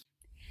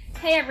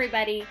Hey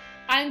everybody,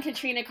 I'm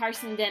Katrina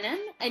Carson Denham,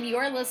 and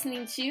you're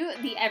listening to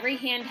the Every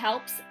Hand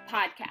Helps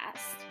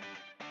podcast.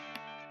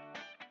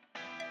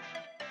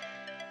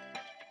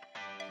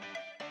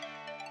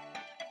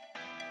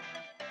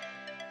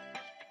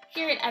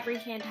 Here at Every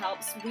Hand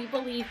Helps, we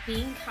believe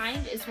being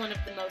kind is one of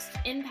the most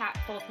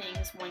impactful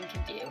things one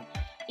can do.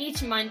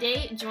 Each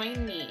Monday,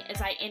 join me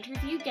as I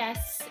interview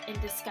guests and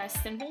discuss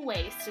simple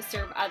ways to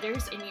serve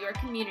others in your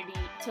community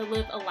to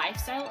live a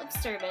lifestyle of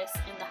service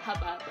in the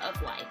hubbub of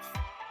life.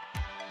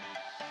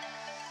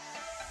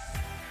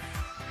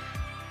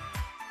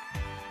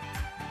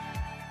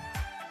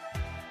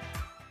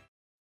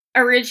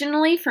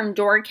 Originally from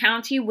Door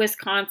County,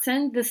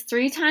 Wisconsin, this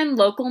three-time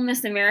local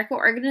Miss America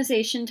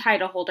organization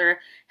title holder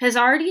has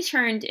already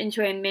turned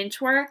into a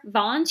mentor,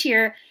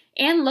 volunteer,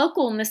 and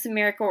local Miss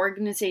America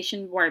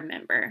organization board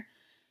member.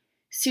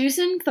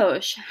 Susan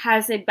Foch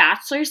has a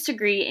bachelor's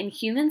degree in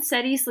Human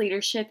Studies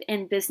Leadership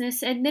and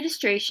Business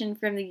Administration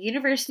from the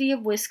University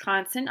of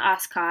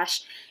Wisconsin-Oshkosh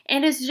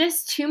and is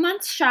just 2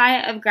 months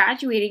shy of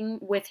graduating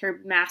with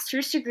her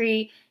master's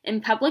degree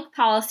in Public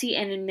Policy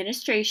and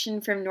Administration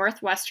from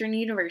Northwestern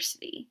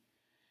University.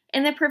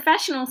 In the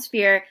professional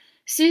sphere,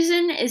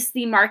 Susan is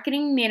the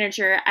marketing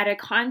manager at a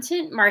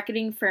content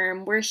marketing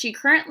firm where she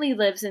currently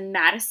lives in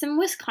Madison,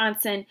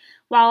 Wisconsin,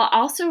 while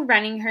also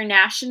running her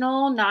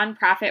national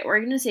nonprofit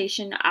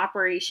organization,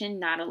 Operation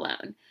Not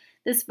Alone.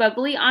 This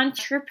bubbly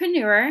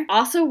entrepreneur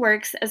also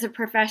works as a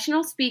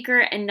professional speaker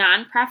and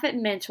nonprofit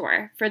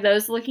mentor for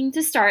those looking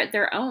to start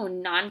their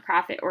own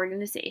nonprofit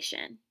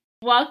organization.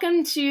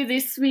 Welcome to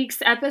this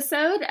week's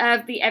episode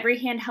of the Every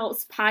Hand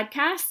Helps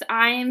podcast.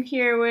 I am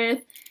here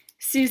with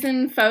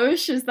Susan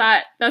Foch.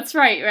 That's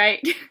right?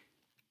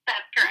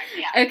 That's correct,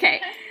 yeah. Okay.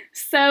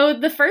 So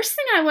the first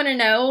thing I want to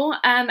know,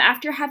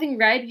 after having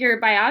read your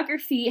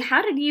biography,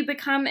 how did you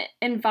become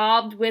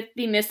involved with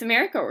the Miss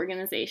America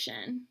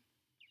organization?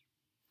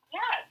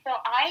 Yeah, so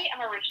I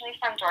am originally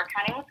from Door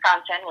County,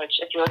 Wisconsin, which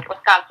if you look at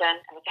Wisconsin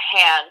and with a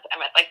hand,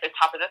 I'm at like the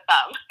top of the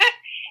thumb.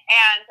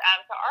 And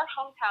so our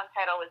hometown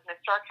title was Miss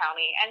Door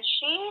County, and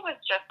she was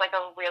just like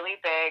a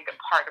really big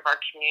part of our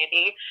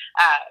community.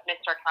 Miss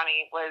Door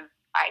County was,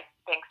 I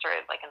think,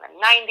 started like in the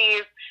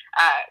 90s,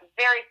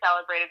 very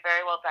celebrated,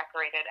 very well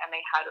decorated, and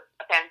they had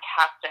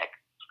fantastic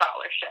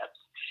scholarships.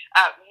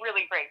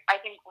 Really great. I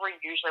think we're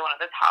usually one of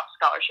the top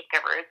scholarship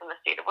givers in the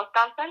state of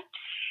Wisconsin.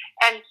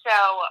 And so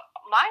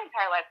my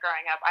entire life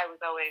growing up, I was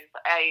always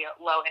a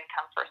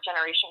low-income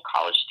first-generation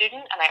college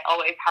student, and I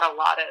always had a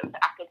lot of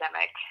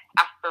academic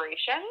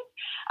aspirations.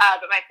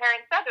 But my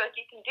parents said, they're like,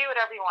 you can do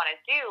whatever you want to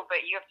do,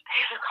 but you have to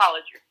pay for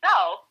college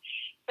yourself.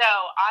 So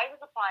I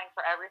was applying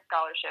for every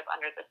scholarship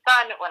under the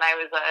sun when I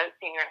was a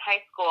senior in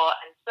high school,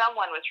 and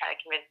someone was trying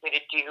to convince me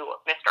to do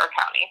Miss Door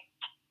County.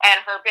 And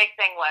her big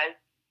thing was,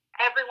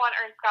 everyone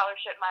earns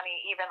scholarship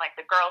money, even like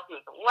the girl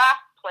who's in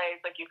last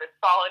place, like you could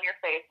fall on your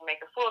face and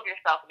make a fool of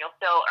yourself and you'll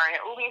still earn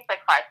at least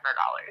like $500.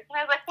 And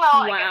I was like,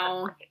 well, I guess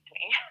that's worth it to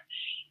me.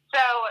 So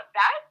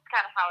that's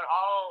kind of how it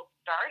all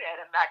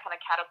started, and that kind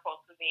of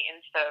catapulted me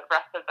into the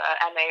rest of the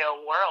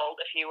MAO world,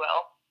 if you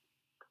will.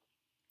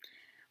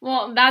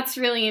 Well, that's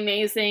really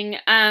amazing.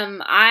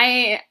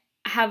 I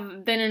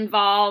have been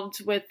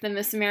involved with the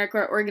Miss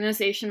America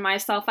organization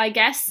myself, I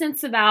guess,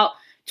 since about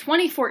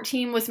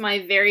 2014 was my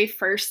very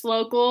first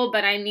local,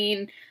 but I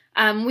mean,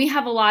 we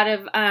have a lot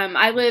of,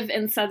 I live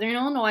in Southern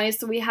Illinois,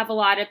 so we have a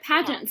lot of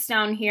pageants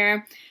down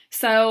here,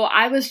 so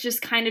I was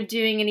just kind of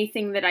doing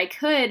anything that I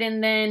could,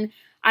 and then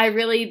I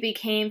really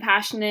became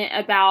passionate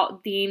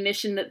about the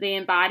mission that they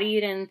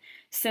embodied, and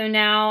so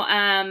now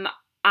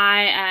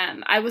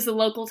I was a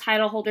local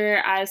title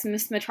holder as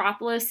Miss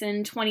Metropolis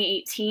in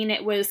 2018.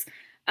 It was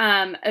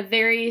a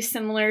very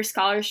similar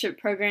scholarship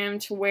program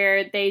to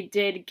where they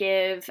did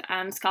give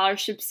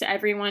scholarships to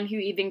everyone who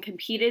even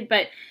competed,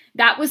 but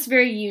that was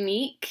very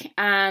unique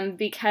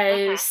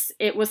because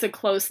it was a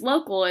close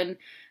local. And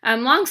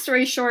long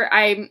story short,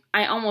 I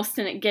almost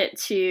didn't get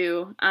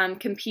to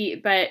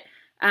compete, but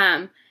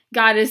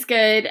God is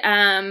good.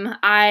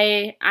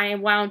 I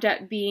wound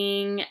up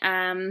being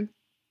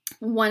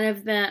one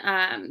of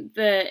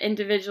the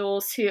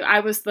individuals who,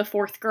 I was the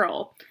fourth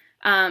girl.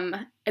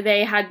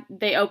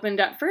 They opened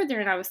up further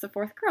and I was the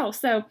fourth girl.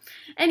 So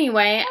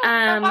anyway,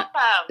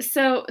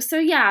 so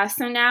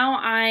now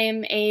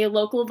I'm a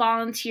local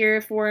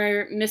volunteer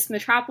for Miss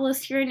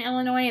Metropolis here in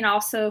Illinois and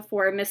also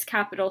for Miss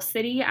Capital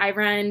City. I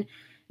run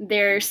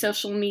their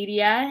social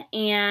media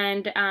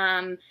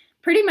and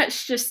pretty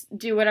much just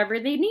do whatever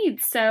they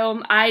need.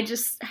 So I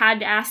just had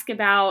to ask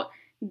about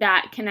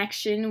that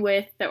connection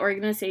with the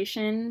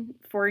organization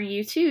for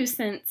you too,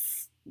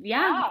 since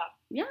yeah.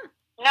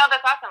 No,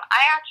 that's awesome.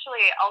 I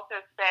actually also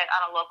sit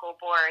on a local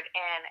board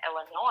in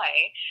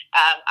Illinois.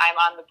 I'm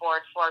on the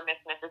board for Miss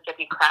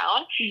Mississippi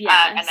Crown,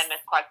 and then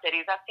Miss Quad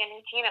Cities Outstanding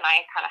Teen, and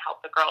I kind of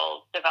help the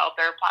girls develop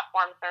their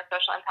platforms, their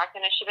social impact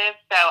initiatives.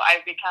 So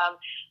I've become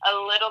a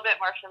little bit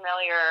more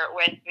familiar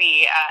with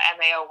the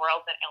MAO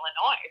world in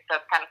Illinois.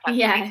 So it's kind of fun for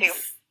me too.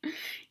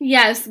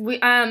 Yes,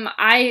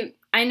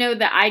 I know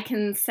that I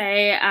can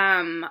say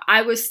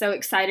I was so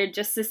excited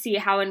just to see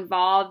how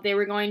involved they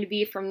were going to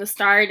be from the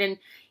start. And,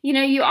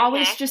 you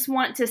always just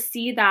want to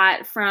see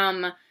that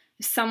from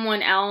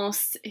someone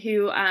else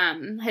who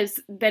has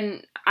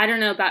been, I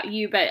don't know about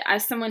you, but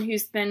as someone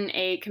who's been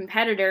a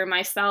competitor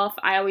myself,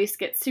 I always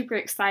get super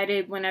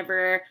excited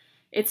whenever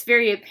it's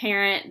very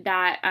apparent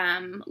that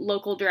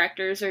local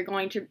directors are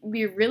going to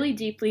be really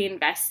deeply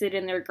invested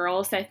in their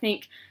girls. I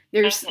think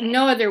there's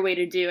no other way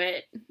to do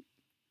it.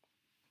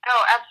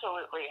 Oh,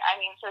 absolutely. I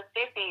mean, so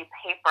Stacey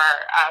Paper,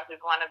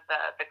 who's one of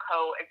the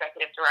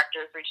co-executive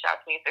directors, reached out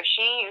to me. So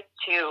she used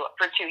to,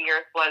 for 2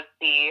 years, was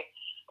the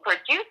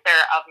producer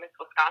of Miss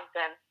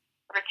Wisconsin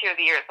for 2 of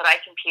the years that I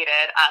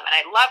competed, and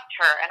I loved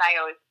her, and I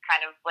always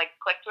kind of like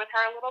clicked with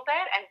her a little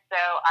bit. And so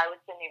I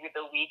would say maybe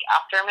the week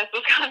after Miss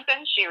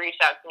Wisconsin, she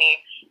reached out to me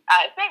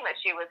saying that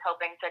she was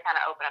hoping to kind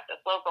of open up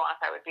this local and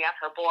if I would be on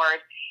her board.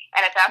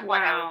 And at that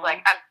point, I was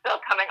like, I'm still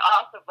coming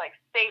off of like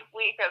state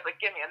week. I was like,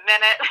 give me a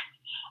minute.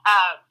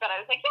 But I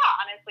was like, yeah,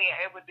 honestly,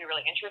 I would be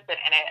really interested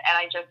in it. And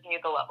I just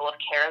knew the level of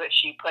care that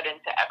she put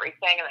into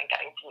everything, and then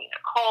getting to meet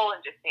Nicole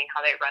and just seeing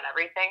how they run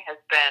everything has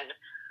been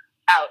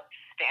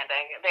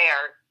outstanding. They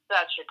are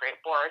such a great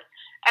board.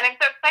 And I'm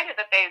so excited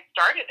that they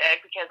started it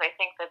because I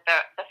think that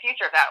the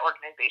future of that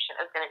organization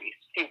is going to be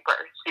super,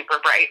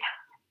 super bright.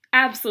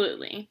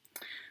 Absolutely.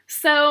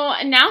 So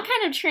now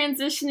kind of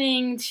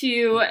transitioning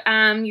to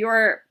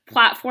your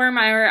platform,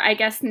 or I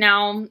guess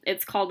now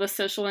it's called the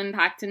Social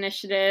Impact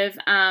Initiative.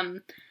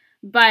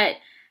 But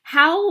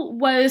how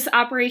was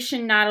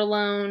Operation Not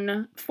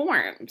Alone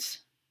formed?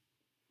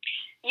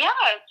 Yeah,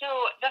 so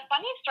the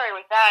funny story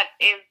with that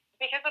is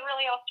because it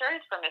really all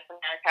started for Miss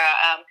America.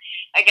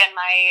 Again,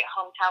 my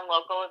hometown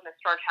local is Miss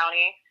Door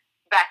County.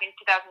 Back in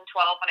 2012,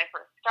 when I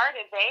first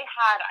started, they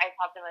had, I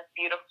thought, the most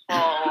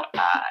beautiful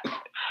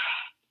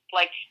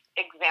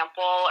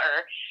example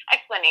or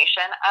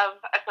explanation of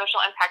a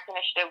social impact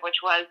initiative,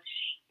 which was,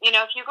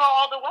 if you go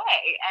all the way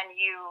and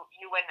you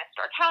win Miss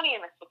Door County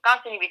and Miss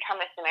Wisconsin, you become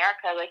Miss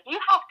America, like,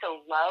 you have to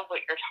love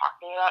what you're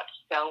talking about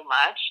so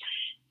much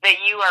that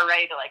you are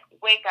ready to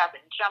wake up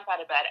and jump out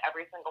of bed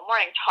every single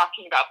morning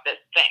talking about this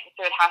thing.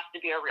 So it has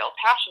to be a real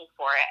passion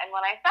for it. And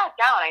when I sat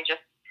down, I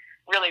just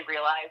really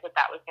realized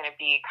that was going to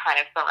be kind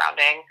of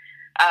surrounding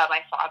my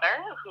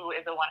father, who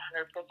is a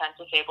 100%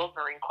 disabled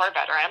Marine Corps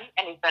veteran,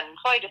 and he's been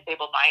fully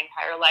disabled my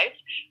entire life.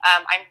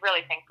 I'm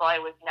really thankful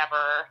I was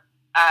never,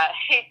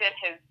 he did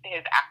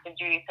his active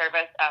duty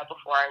service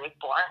before I was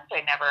born, so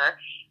I never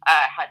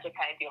had to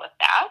kind of deal with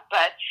that.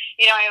 But,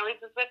 I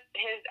always was with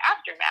his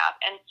aftermath.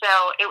 And so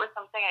it was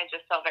something I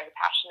just felt very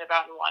passionate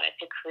about and wanted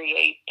to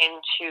create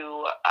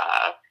into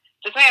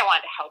just something I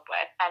wanted to help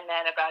with. And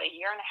then about a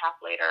year and a half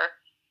later,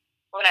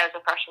 when I was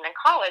a freshman in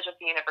college at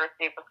the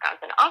University of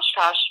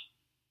Wisconsin-Oshkosh,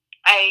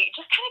 I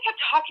just kind of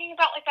kept talking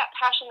about that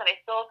passion that I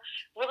still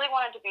really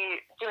wanted to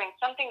be doing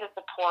something to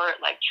support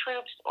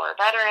troops or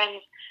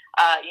veterans,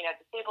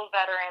 disabled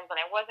veterans, and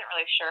I wasn't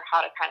really sure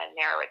how to kind of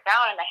narrow it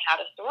down. And I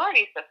had a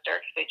sorority sister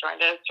because I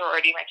joined a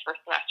sorority my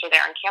first semester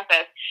there on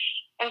campus.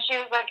 And she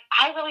was like,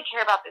 I really care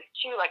about this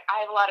too. I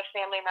have a lot of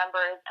family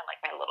members, and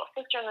my little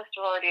sister in the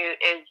sorority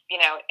is,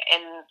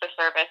 in the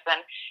service. And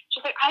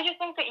she's like, I just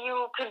think that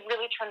you could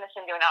really turn this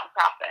into a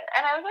nonprofit.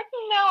 And I was like,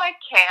 no, I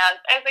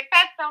can't. I was like,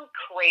 that sounds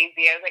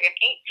crazy. I was like, I'm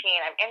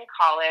 18, I'm in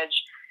college.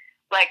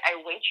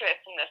 I waitress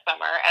in the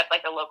summer at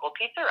a local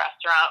pizza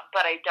restaurant,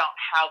 but I don't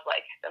have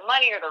the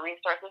money or the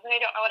resources, and I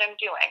don't know what I'm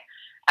doing.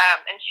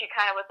 And she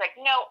kind of was like,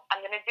 no, I'm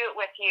going to do it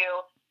with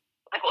you.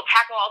 We'll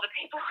tackle all the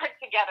paperwork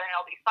together and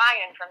it'll be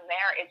fine. And from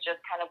there, it just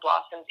kind of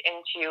blossomed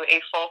into a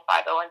full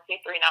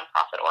 501c3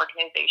 nonprofit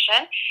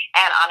organization.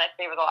 And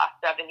honestly, over the last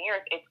 7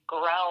 years, it's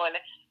grown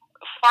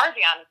far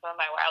beyond some of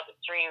my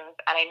wildest dreams.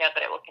 And I know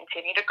that it will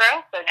continue to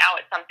grow. So now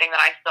it's something that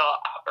I still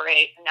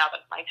operate now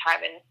that my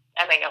time in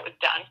MAO is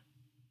done.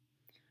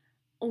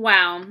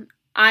 Wow.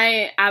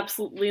 I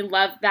absolutely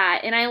love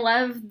that. And I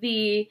love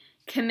the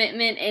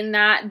commitment in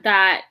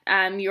that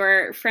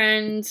your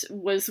friend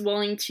was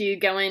willing to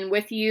go in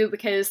with you,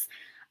 because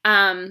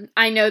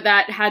I know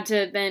that had to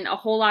have been a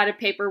whole lot of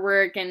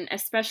paperwork, and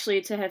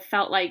especially to have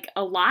felt like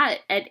a lot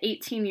at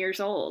 18 years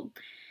old.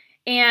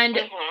 And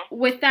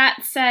with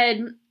that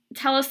said,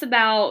 tell us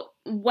about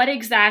what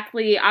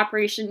exactly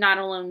Operation Not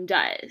Alone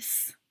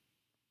does.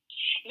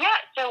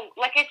 Yeah, so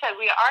like I said,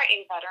 we are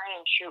a veteran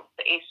and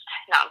troop-based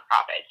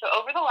nonprofit. So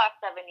over the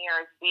last 7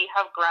 years, we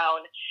have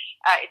grown.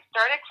 It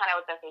started kind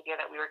of with this idea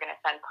that we were going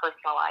to send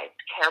personalized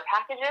care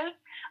packages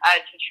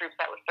to troops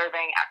that were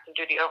serving active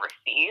duty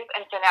overseas.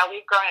 And so now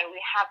we've grown and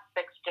we have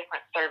 6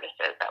 different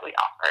services that we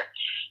offer.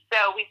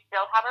 So we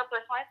still have our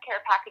personalized care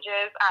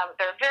packages.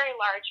 They're very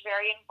large,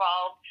 very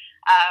involved.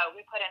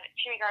 We put in a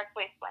 2-yard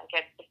waist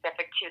blanket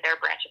specific to their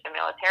branch of the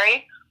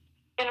military.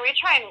 And we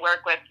try and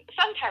work with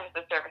sometimes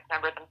the service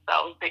member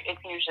themselves, but it's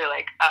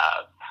usually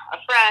a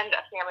friend,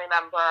 a family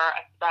member,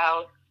 a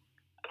spouse,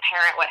 a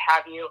parent, what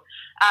have you,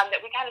 that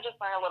we kind of just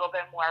learn a little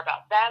bit more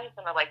about them,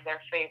 some of like their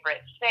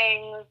favorite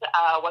things,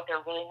 what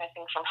they're really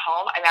missing from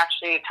home. I'm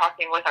actually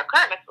talking with our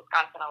current Miss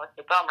Wisconsin,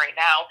 Alyssa Bohm, right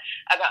now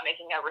about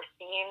making a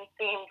Racine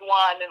themed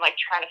one and like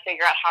trying to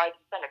figure out how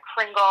to send a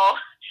Kringle.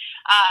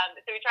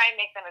 So we try and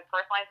make them as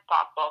personalized as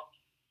possible.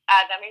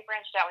 Then we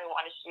branched out. We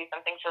wanted to do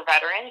something for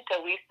veterans, so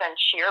we send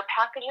cheer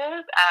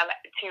packages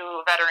to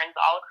veterans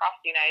all across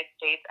the United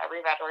States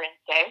every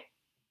Veterans Day.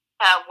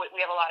 We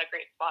have a lot of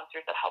great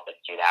sponsors that help us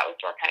do that with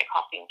Door County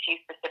Coffee and Tea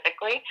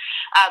specifically.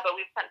 But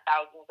we've sent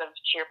thousands of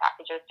cheer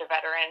packages to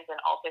veterans in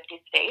all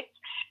 50 states.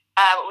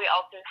 We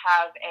also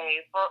have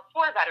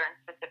for veterans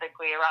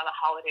specifically around the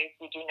holidays,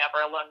 we do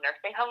Never Alone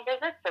nursing home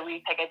visits. So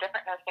we pick a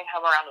different nursing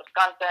home around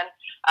Wisconsin.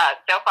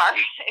 So far,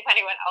 if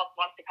anyone else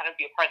wants to kind of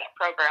be a part of that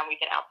program, we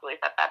can absolutely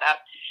set that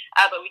up.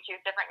 But we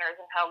choose different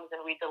nursing homes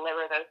and we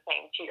deliver those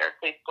same cheer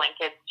fleece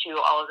blankets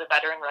to all of the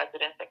veteran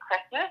residents at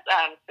Christmas,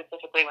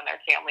 specifically when their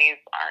families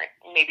aren't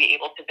maybe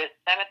able to visit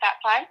them at that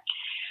time.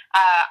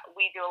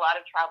 We do a lot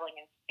of traveling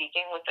and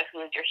speaking with the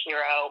Who is Your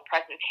Hero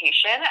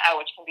presentation,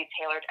 which can be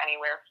tailored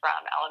anywhere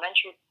from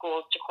elementary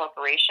schools to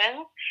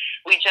corporations.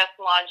 We just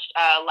launched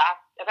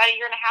about a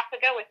year and a half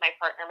ago with my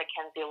partner,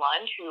 Mackenzie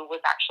Lund, who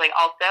was actually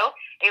also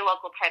a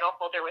local title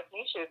holder with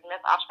me. She was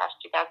Miss Oshkosh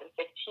 2015.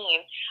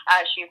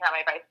 She's now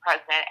my vice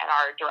president and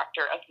our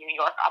director of New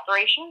York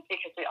operations,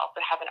 because we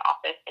also have an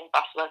office in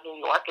Buffalo, New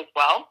York as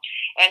well.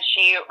 And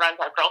she runs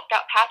our Girl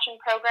Scout patch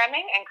and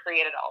programming and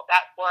created all of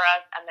that for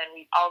us. And then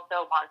we've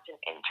also launched an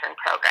intern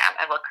program,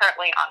 and we're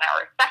currently on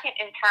our second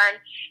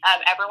intern.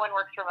 Everyone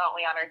works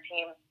remotely on our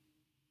team.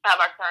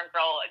 Our current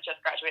girl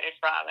just graduated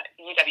from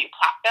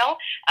UW-Platteville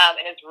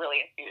and is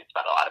really enthused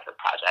about a lot of her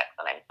projects,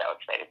 and I'm so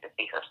excited to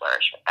see her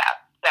flourish with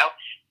that. So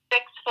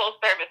 6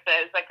 full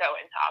services that go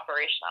into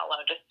Operation Not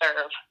Alone to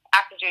serve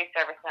active duty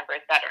service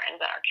members, veterans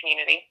in our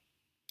community.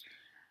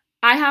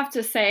 I have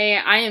to say,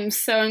 I am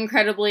so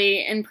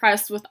incredibly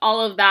impressed with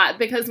all of that,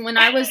 because when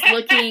I was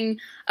looking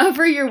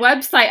over your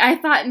website, I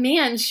thought,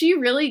 man, she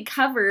really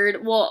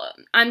covered, well,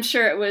 I'm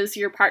sure it was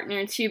your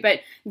partner too,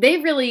 but they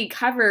really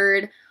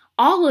covered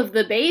all of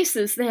the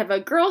bases. They have a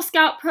Girl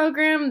Scout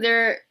program.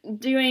 They're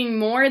doing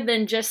more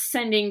than just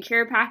sending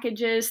care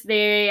packages.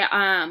 They,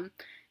 and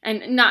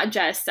not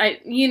just,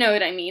 you know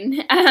what I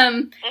mean.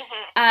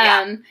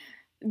 Yeah.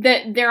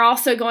 That they're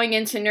also going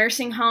into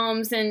nursing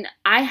homes, and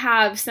I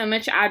have so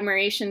much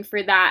admiration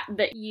for that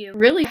you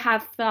really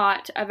have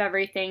thought of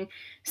everything.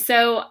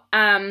 So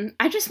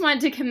I just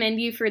wanted to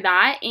commend you for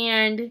that,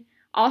 and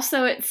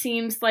also it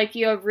seems like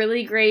you have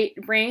really great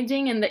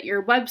branding and that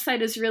your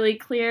website is really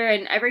clear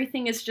and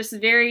everything is just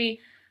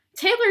very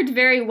tailored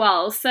very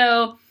well.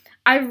 So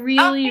I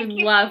really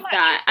love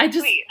that.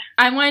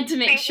 I wanted to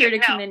make sure to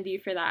commend you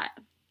for that.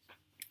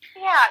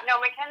 Yeah, no,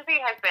 Mackenzie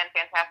has been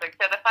fantastic.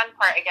 So the fun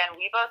part, again,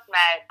 we both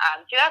met,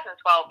 2012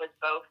 was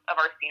both of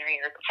our senior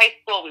years of high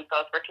school. We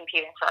both were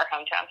competing for our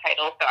hometown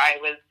title. So I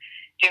was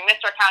doing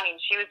Miss Door County and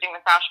she was doing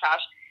Miss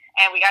Oshkosh.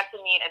 And we got to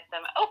meet at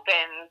some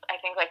opens,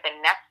 I think like the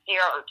next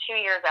year or 2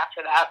 years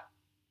after that.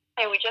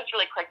 And we just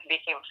really quickly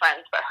became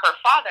friends. But her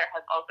father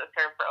has also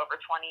served for over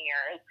 20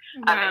 years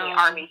in the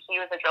Army.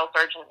 He was a drill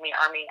sergeant in the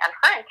Army. And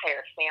her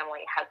entire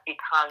family has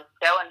become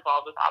so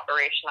involved with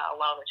Operation Not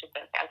Alone, which has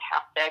been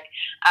fantastic.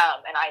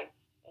 And I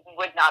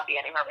would not be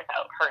anywhere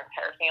without her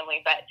entire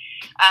family. But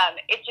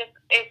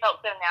it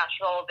felt so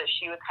natural that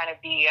she would kind of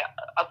be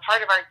a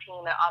part of our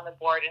team and on the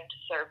board and to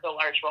serve the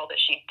large role that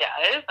she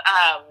does.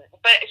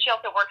 But she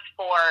also works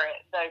for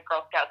the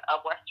Girl Scouts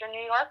of Western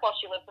New York while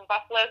she lives in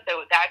Buffalo,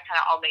 so that kind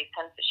of all made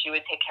sense that she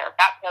would take care of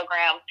that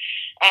program,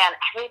 and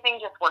everything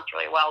just worked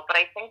really well. But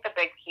I think the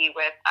big key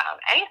with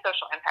any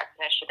social impact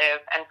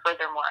initiative, and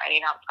furthermore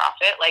any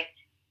nonprofit,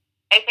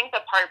 I think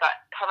the part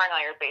about covering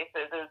all your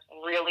bases is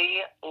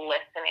really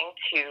listening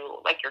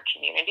to your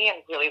community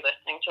and really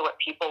listening to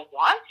what people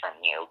want from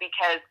you.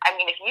 Because I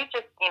mean, if you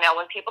just,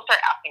 when people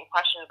start asking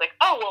questions like,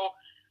 oh, well,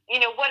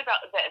 what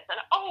about this?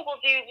 And, oh,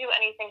 well, do you do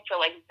anything for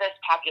this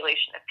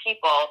population of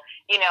people?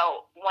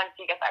 Once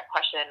you get that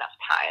question enough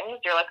times,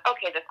 you're like,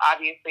 okay, this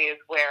obviously is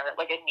where a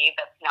need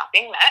that's not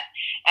being met.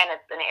 And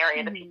it's an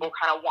area that people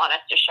kind of want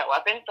us to show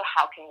up in. So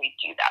how can we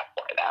do that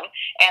for them?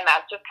 And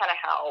that's just kind of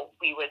how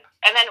we would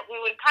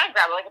kind of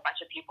grab a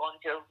bunch of people and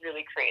do a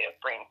really creative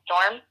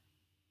brainstorm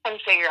and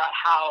figure out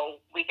how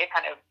we could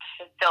kind of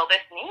fulfill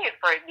this need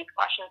for these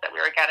questions that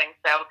we were getting.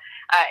 So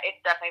it's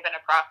definitely been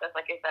a process.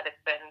 Like I said,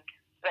 it's been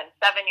 7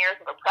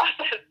 years of a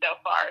process so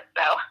far.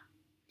 So.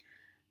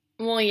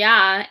 Well,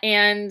 yeah,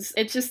 and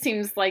it just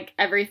seems like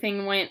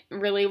everything went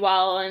really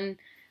well, and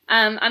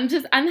I'm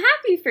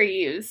happy for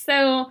you.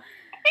 So,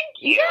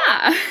 thank you.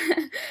 Yeah.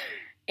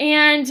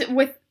 And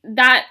with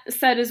that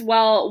said as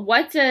well,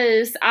 what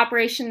does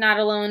Operation Not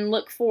Alone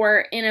look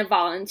for in a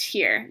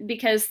volunteer?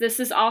 Because this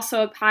is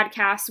also a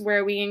podcast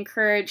where we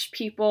encourage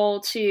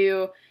people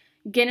to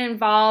get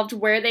involved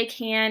where they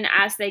can,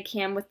 as they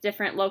can, with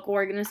different local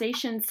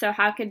organizations. So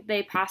how could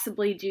they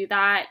possibly do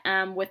that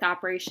with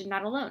Operation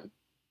Not Alone?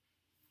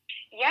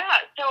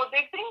 Yeah, so a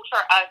big thing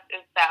for us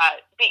is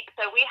that,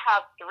 so we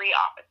have 3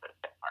 offices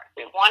so far. So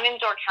we have one in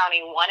Door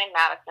County, one in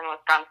Madison,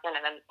 Wisconsin,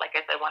 and then, like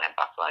I said, one in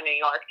Buffalo, New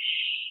York.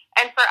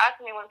 And for us,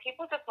 I mean, when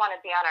people just want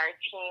to be on our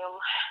team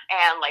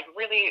and like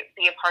really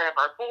be a part of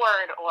our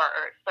board or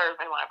serve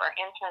in one of our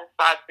intern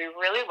spots, we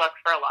really look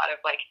for a lot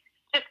of like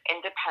just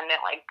independent,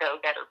 like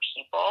go-getter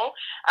people.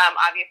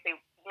 Obviously,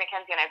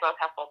 Mackenzie and I both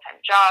have full-time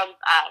jobs.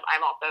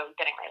 I'm also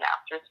getting my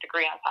master's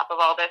degree on top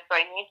of all this, so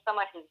I need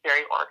someone who's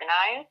very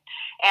organized,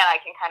 and I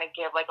can kind of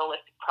give like a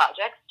list of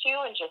projects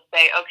to and just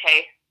say,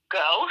 okay,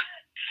 go,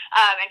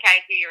 and kind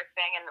of do your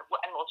thing, and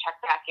we'll check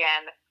back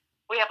in.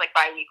 We have like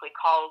bi-weekly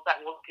calls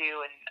that we'll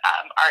do, and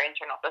our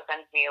intern also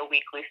sends me a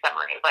weekly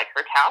summary of like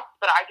her tasks.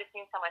 But I just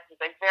need someone who's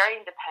like very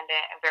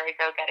independent and very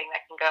go-getting,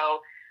 that can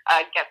go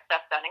get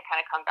stuff done and kind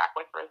of come back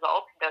with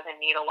results.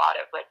 Doesn't need a lot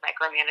of like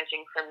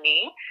micromanaging from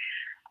me.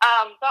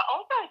 But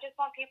also, I just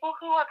want people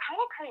who are kind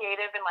of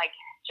creative and like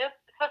just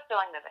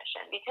fulfilling the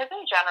mission. Because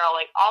in general,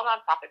 like all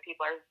nonprofit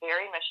people are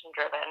very mission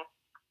driven.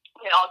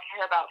 We all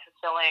care about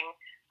fulfilling,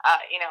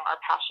 our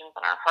passions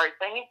and our hearts.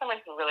 So I need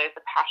someone who really has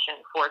a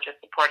passion for just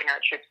supporting our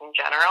troops in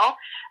general.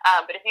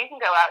 But if you can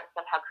go out and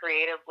somehow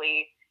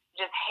creatively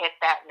just hit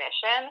that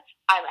mission,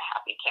 I'm a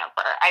happy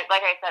camper.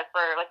 Like I said,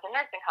 for like the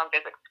nursing home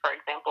visits, for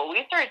example,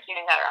 we started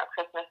doing that around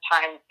Christmas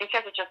time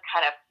because it just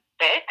kind of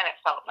fit and it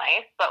felt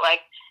nice. But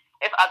like,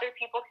 if other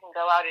people can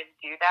go out and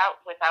do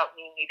that without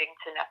me needing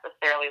to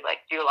necessarily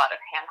like do a lot of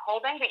hand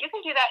holding, but you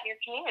can do that in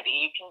your community.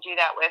 You can do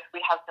that we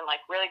have some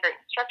like really great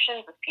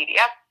instructions with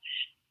PDFs,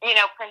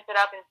 printed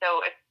up. And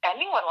so if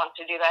anyone wants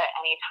to do that at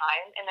any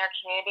time in their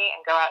community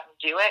and go out and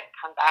do it and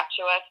come back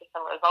to us with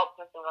some results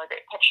and some really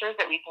great pictures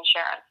that we can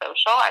share on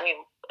social, I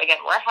mean,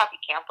 again, we're happy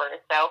campers.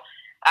 So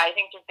I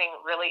think just being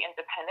really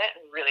independent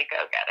and really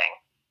go-getting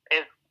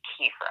is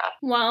key for us.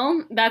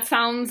 Well, that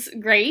sounds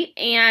great,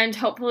 and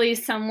hopefully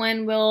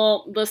someone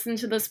will listen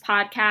to this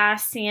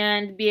podcast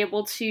and be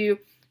able to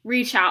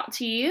reach out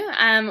to you.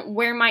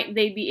 Where might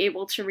they be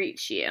able to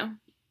reach you?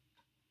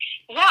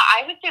 Yeah,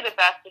 I would say the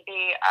best would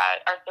be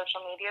our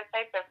social media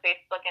sites, so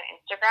Facebook and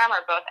Instagram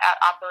are both at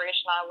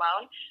Operational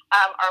Alone.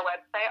 Our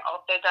website,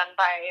 also done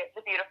by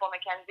the beautiful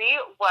Mackenzie,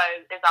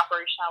 is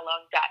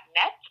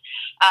operationalone.net.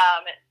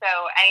 So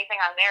anything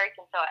on there, you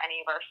can fill out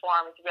any of our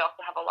forms. We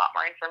also have a lot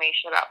more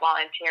information about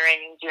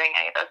volunteering and doing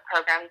any of those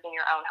programs in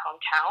your own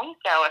hometown.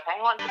 So if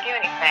anyone wants to do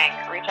anything,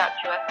 reach out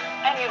to us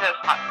on any of those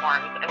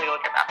platforms, and we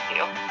will get back to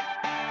you.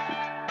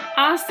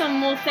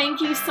 Awesome. Well,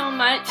 thank you so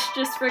much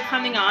just for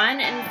coming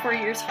on and for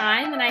your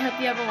time, and I hope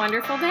you have a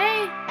wonderful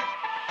day.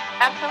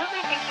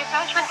 Absolutely. Thank you so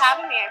much for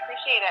having me. I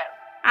appreciate it.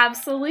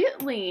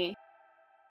 Absolutely.